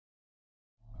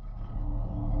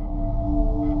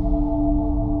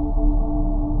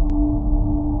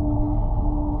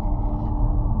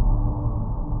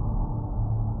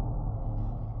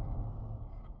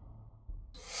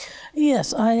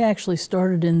Yes, I actually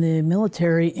started in the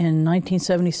military in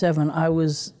 1977.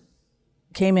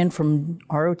 Came in from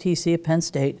ROTC at Penn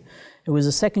State. It was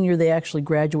the second year they actually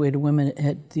graduated women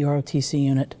at the ROTC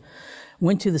unit.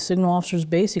 Went to the Signal Officers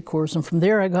Basic Course, and from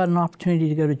there I got an opportunity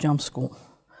to go to jump school,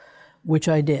 which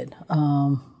I did.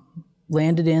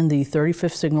 Landed in the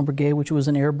 35th Signal Brigade, which was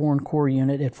an Airborne Corps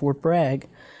unit at Fort Bragg.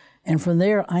 And from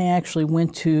there I actually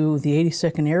went to the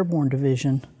 82nd Airborne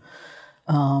Division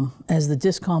as the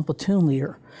DISCOM platoon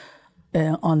leader.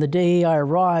 On the day I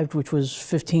arrived, which was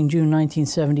 15 June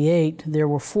 1978, there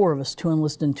were 4 of us, 2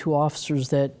 enlisted and 2 officers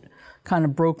that kind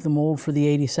of broke the mold for the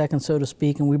 82nd, so to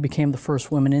speak, and we became the first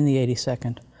women in the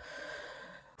 82nd.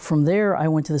 From there, I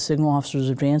went to the Signal Officers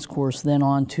Advanced Course, then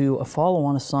on to a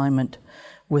follow-on assignment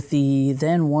with the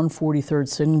then 143rd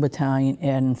Signal Battalion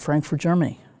in Frankfurt,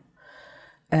 Germany.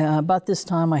 About this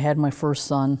time, I had my first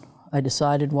son. I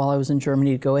decided while I was in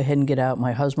Germany to go ahead and get out.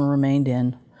 My husband remained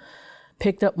in.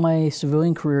 Picked up my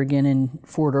civilian career again in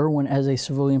Fort Irwin as a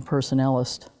civilian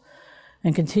personnelist,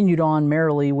 and continued on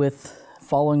merrily with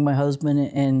following my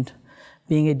husband and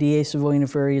being a DA civilian at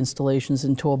various installations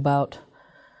until about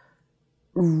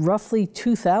roughly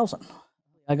 2000.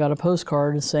 I got a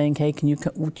postcard saying, hey, do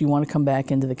you want to come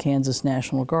back into the Kansas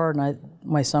National Guard? And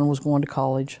my son was going to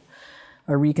college.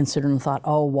 I reconsidered and thought,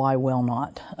 oh, why, well,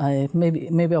 not.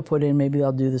 Maybe I'll put in, maybe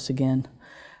I'll do this again.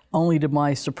 Only to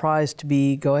my surprise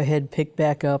to go ahead, pick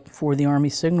back up for the Army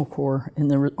Signal Corps in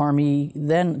the Army,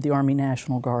 then the Army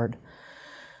National Guard.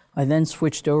 I then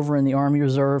switched over in the Army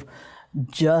Reserve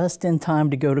just in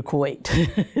time to go to Kuwait,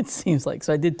 it seems like.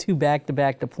 So I did 2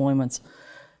 back-to-back deployments.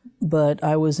 But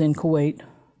I was in Kuwait.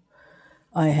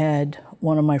 I had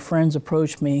one of my friends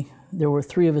approach me. There were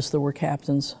 3 of us that were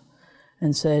captains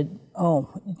and said, oh,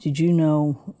 did you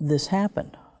know this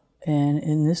happened? And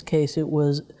in this case, it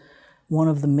was one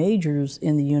of the majors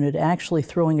in the unit actually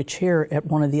throwing a chair at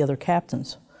one of the other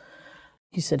captains.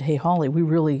 He said, hey, Holly, we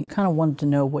really kind of wanted to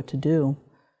know what to do.